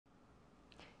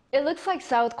It looks like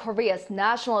South Korea's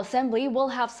National Assembly will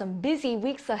have some busy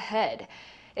weeks ahead.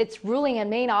 Its ruling and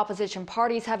main opposition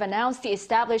parties have announced the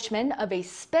establishment of a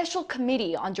special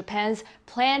committee on Japan's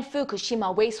planned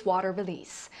Fukushima wastewater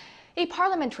release. A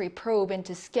parliamentary probe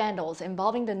into scandals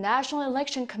involving the National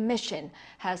Election Commission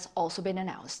has also been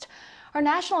announced. Our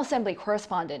National Assembly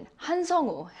correspondent Han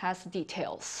Seong-woo has the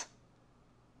details.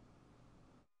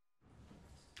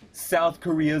 South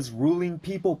Korea's ruling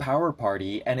People Power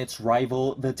Party and its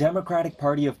rival, the Democratic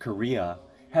Party of Korea,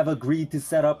 have agreed to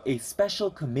set up a special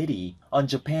committee on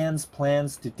Japan's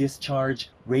plans to discharge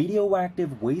radioactive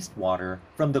wastewater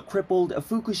from the crippled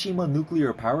Fukushima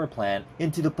nuclear power plant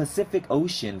into the Pacific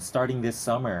Ocean starting this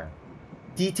summer.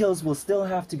 Details will still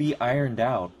have to be ironed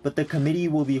out, but the committee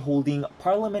will be holding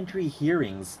parliamentary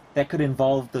hearings that could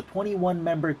involve the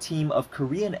 21-member team of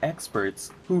Korean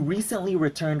experts who recently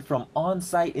returned from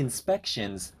on-site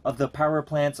inspections of the power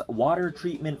plant's water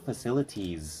treatment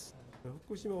facilities.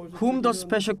 Whom the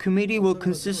special committee will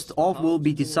consist of will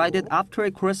be decided after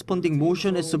a corresponding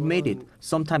motion is submitted,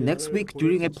 sometime next week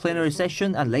during a plenary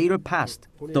session and later passed.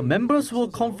 The members will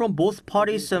come from both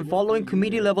parties and following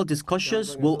committee-level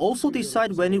discussions will also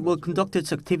decide when it will conduct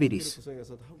its activities.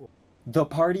 The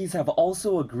parties have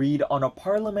also agreed on a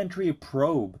parliamentary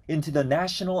probe into the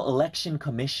National Election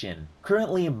Commission,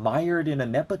 currently mired in a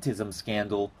nepotism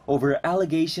scandal over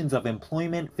allegations of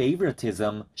employment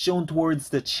favoritism shown towards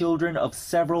the children of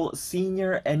several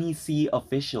senior NEC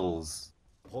officials.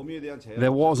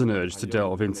 There was an urge to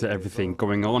delve into everything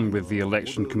going on with the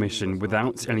Election Commission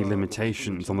without any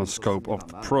limitations on the scope of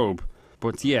the probe.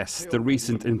 But yes, the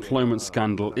recent employment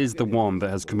scandal is the one that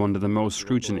has come under the most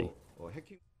scrutiny.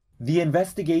 The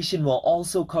investigation will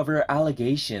also cover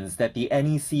allegations that the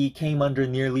NEC came under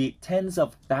nearly tens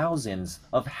of thousands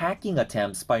of hacking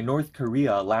attempts by North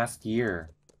Korea last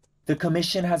year. The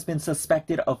commission has been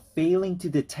suspected of failing to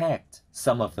detect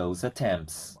some of those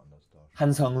attempts.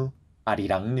 Han Seong-woo,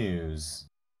 Arirang News.